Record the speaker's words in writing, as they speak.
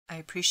I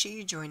appreciate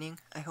you joining.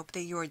 I hope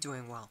that you are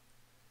doing well.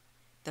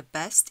 The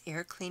best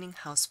air cleaning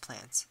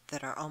houseplants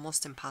that are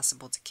almost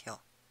impossible to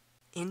kill.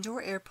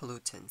 Indoor air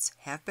pollutants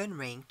have been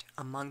ranked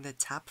among the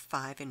top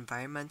 5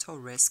 environmental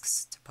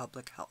risks to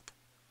public health.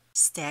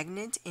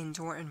 Stagnant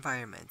indoor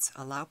environments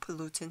allow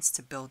pollutants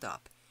to build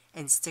up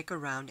and stick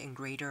around in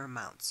greater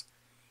amounts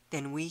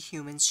than we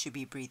humans should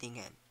be breathing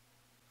in.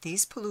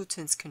 These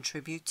pollutants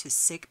contribute to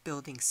sick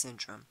building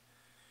syndrome,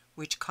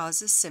 which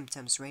causes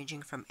symptoms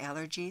ranging from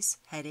allergies,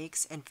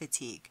 headaches, and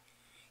fatigue,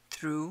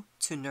 through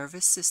to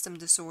nervous system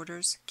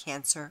disorders,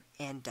 cancer,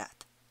 and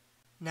death.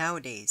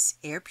 Nowadays,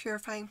 air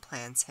purifying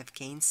plants have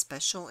gained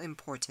special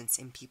importance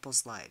in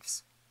people's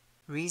lives.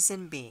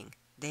 Reason being,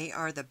 they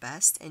are the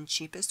best and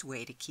cheapest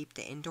way to keep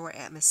the indoor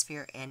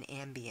atmosphere and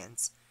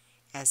ambience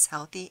as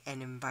healthy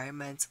and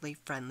environmentally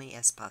friendly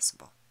as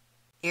possible.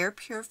 Air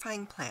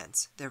purifying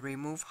plants that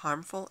remove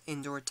harmful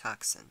indoor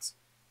toxins.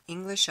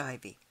 English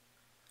ivy.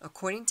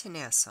 According to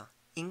NASA,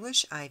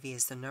 English ivy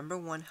is the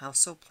 #1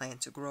 household plant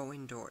to grow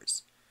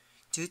indoors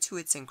due to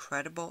its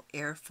incredible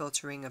air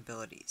filtering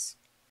abilities.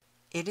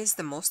 It is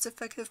the most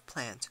effective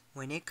plant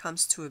when it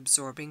comes to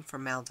absorbing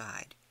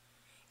formaldehyde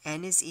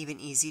and is even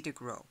easy to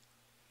grow.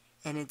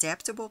 An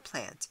adaptable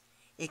plant,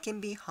 it can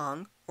be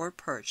hung or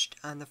perched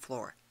on the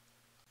floor.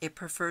 It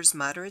prefers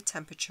moderate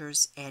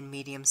temperatures and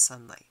medium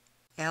sunlight.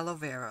 Aloe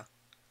vera.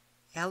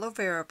 Aloe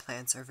vera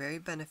plants are very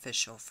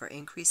beneficial for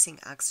increasing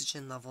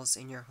oxygen levels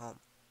in your home.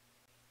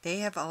 They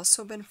have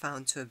also been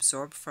found to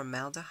absorb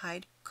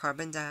formaldehyde,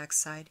 carbon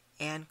dioxide,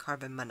 and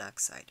carbon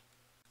monoxide.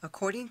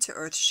 According to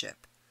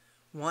Earthship,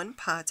 1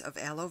 pot of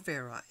aloe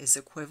vera is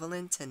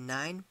equivalent to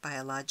 9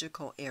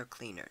 biological air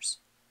cleaners.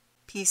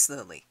 Peace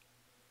lily.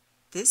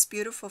 This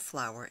beautiful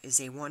flower is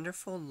a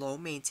wonderful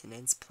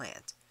low-maintenance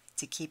plant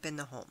to keep in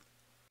the home.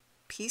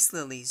 Peace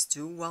lilies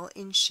do well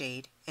in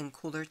shade and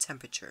cooler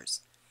temperatures,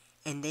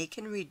 and they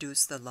can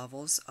reduce the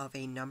levels of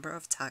a number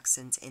of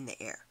toxins in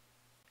the air.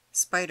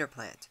 Spider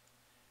plant.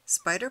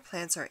 Spider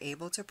plants are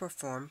able to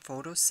perform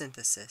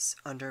photosynthesis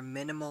under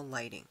minimal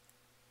lighting.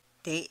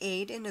 They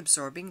aid in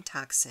absorbing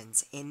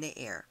toxins in the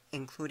air,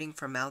 including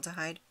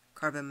formaldehyde,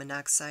 carbon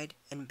monoxide,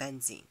 and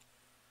benzene.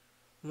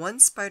 1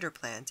 spider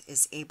plant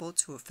is able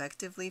to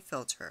effectively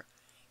filter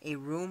a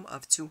room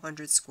of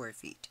 200 square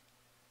feet.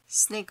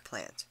 Snake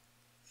plant.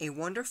 A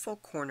wonderful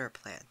corner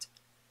plant.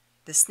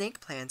 The snake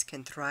plant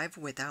can thrive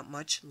without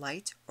much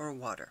light or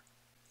water.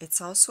 It's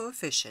also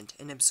efficient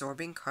in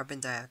absorbing carbon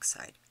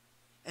dioxide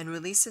and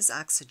releases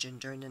oxygen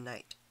during the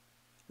night,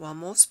 while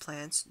most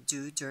plants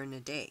do during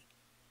the day.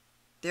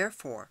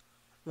 Therefore,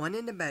 1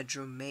 in the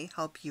bedroom may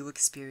help you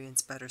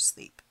experience better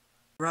sleep.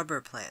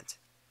 Rubber plant.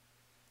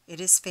 It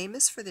is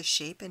famous for the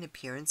shape and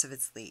appearance of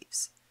its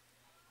leaves.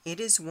 It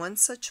is 1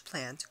 such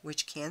plant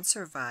which can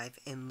survive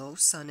in low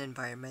sun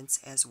environments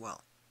as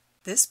well.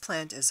 This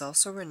plant is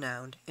also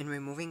renowned in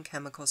removing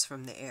chemicals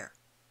from the air.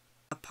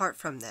 Apart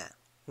from that,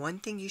 1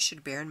 thing you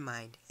should bear in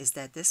mind is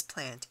that this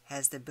plant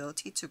has the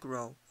ability to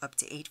grow up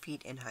to 8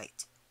 feet in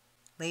height.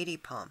 Lady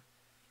palm.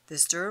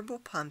 This durable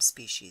palm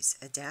species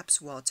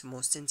adapts well to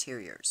most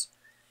interiors,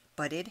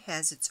 but it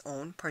has its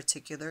own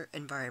particular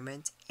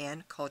environment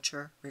and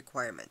culture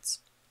requirements.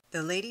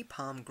 The lady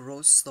palm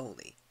grows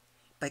slowly,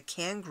 but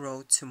can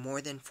grow to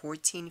more than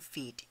 14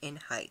 feet in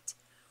height,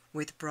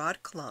 with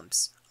broad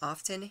clumps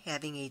often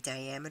having a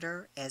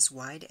diameter as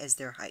wide as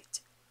their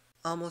height.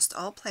 Almost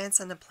all plants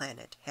on the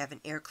planet have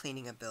an air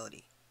cleaning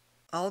ability.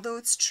 Although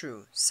it's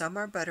true, some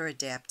are better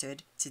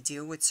adapted to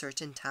deal with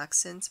certain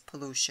toxins,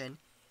 pollution,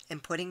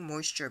 and putting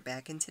moisture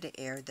back into the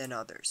air than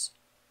others.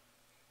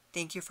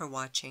 Thank you for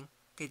watching.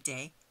 Good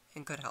day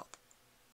and good health.